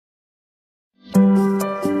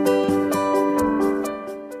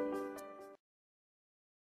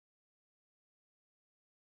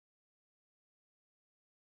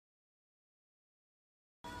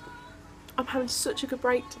I'm having such a good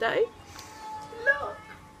break today. Look.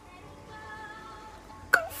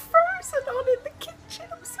 Got Frozen on in the kitchen.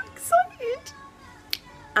 I'm so excited.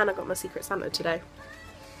 And I got my Secret Santa today.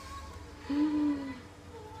 It's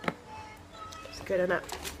good, isn't it?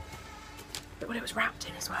 Look what it was wrapped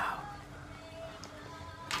in as well.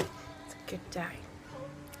 It's a good day.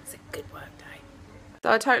 It's a good work day.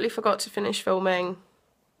 So I totally forgot to finish filming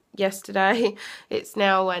yesterday. It's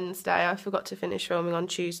now Wednesday. I forgot to finish filming on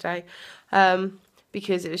Tuesday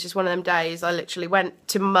because it was just one of them days. I literally went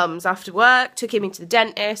to mum's after work, took him into the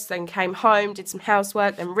dentist, then came home, did some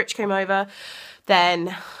housework, then Rich came over,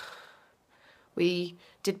 then we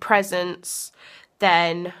did presents,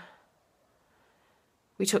 then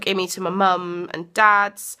we took Immy to my mum and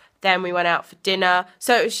dad's, then we went out for dinner.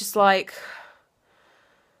 So it was just like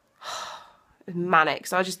manic,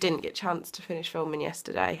 so I just didn't get a chance to finish filming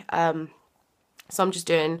yesterday. So I'm just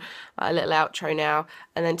doing a little outro now,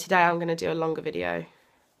 and then today I'm going to do a longer video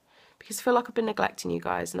because I feel like I've been neglecting you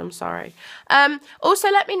guys, and I'm sorry.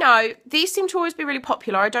 Also, let me know, these seem to always be really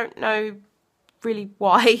popular. I don't know really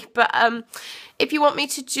why, but if you want me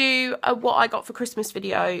to do a what I got for Christmas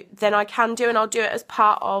video, then I can do, and I'll do it as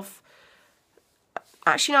part of,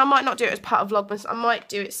 actually no, I might not do it as part of Vlogmas. I might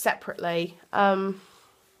do it separately.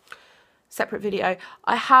 Separate video.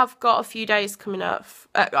 I have got a few days coming up,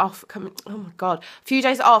 oh my god, a few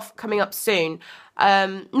days off coming up soon.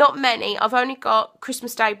 Not many. I've only got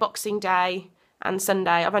Christmas Day, Boxing Day and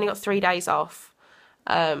Sunday. I've only got 3 days off.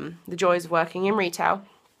 The joys of working in retail.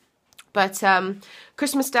 But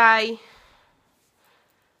Christmas Day,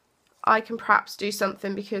 I can perhaps do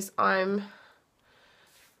something because I'm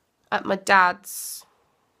at my dad's.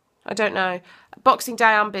 I don't know. Boxing Day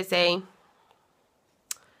I'm busy.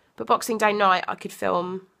 But Boxing Day night I could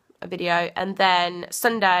film a video, and then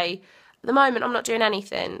Sunday, at the moment I'm not doing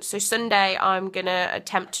anything. So Sunday I'm going to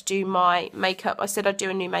attempt to do my makeup. I said I'd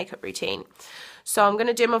do a new makeup routine. So I'm going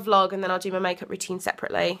to do my vlog and then I'll do my makeup routine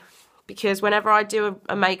separately. Because whenever I do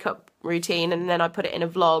a makeup routine and then I put it in a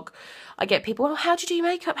vlog, I get people, oh, how'd you do your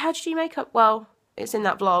makeup? How'd you do your makeup? Well, it's in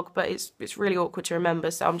that vlog, but it's really awkward to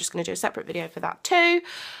remember. So I'm just going to do a separate video for that too.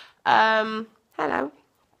 Hello.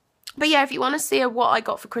 But yeah, if you want to see a what I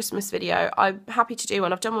got for Christmas video, I'm happy to do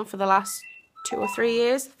one. I've done one for the last 2 or 3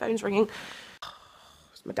 years. The phone's ringing.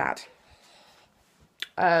 It's my dad.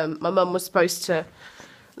 My mum was supposed to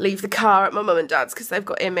leave the car at my mum and dad's because they've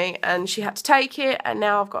got Immy, and she had to take it, and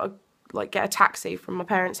now I've got to like get a taxi from my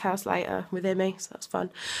parents' house later with Immy, so that's fun.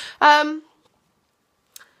 I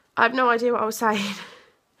have no idea what I was saying.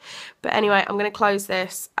 But anyway, I'm going to close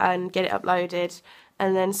this and get it uploaded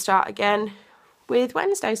and then start again with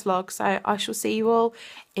Wednesday's vlog. So I shall see you all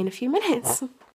in a few minutes.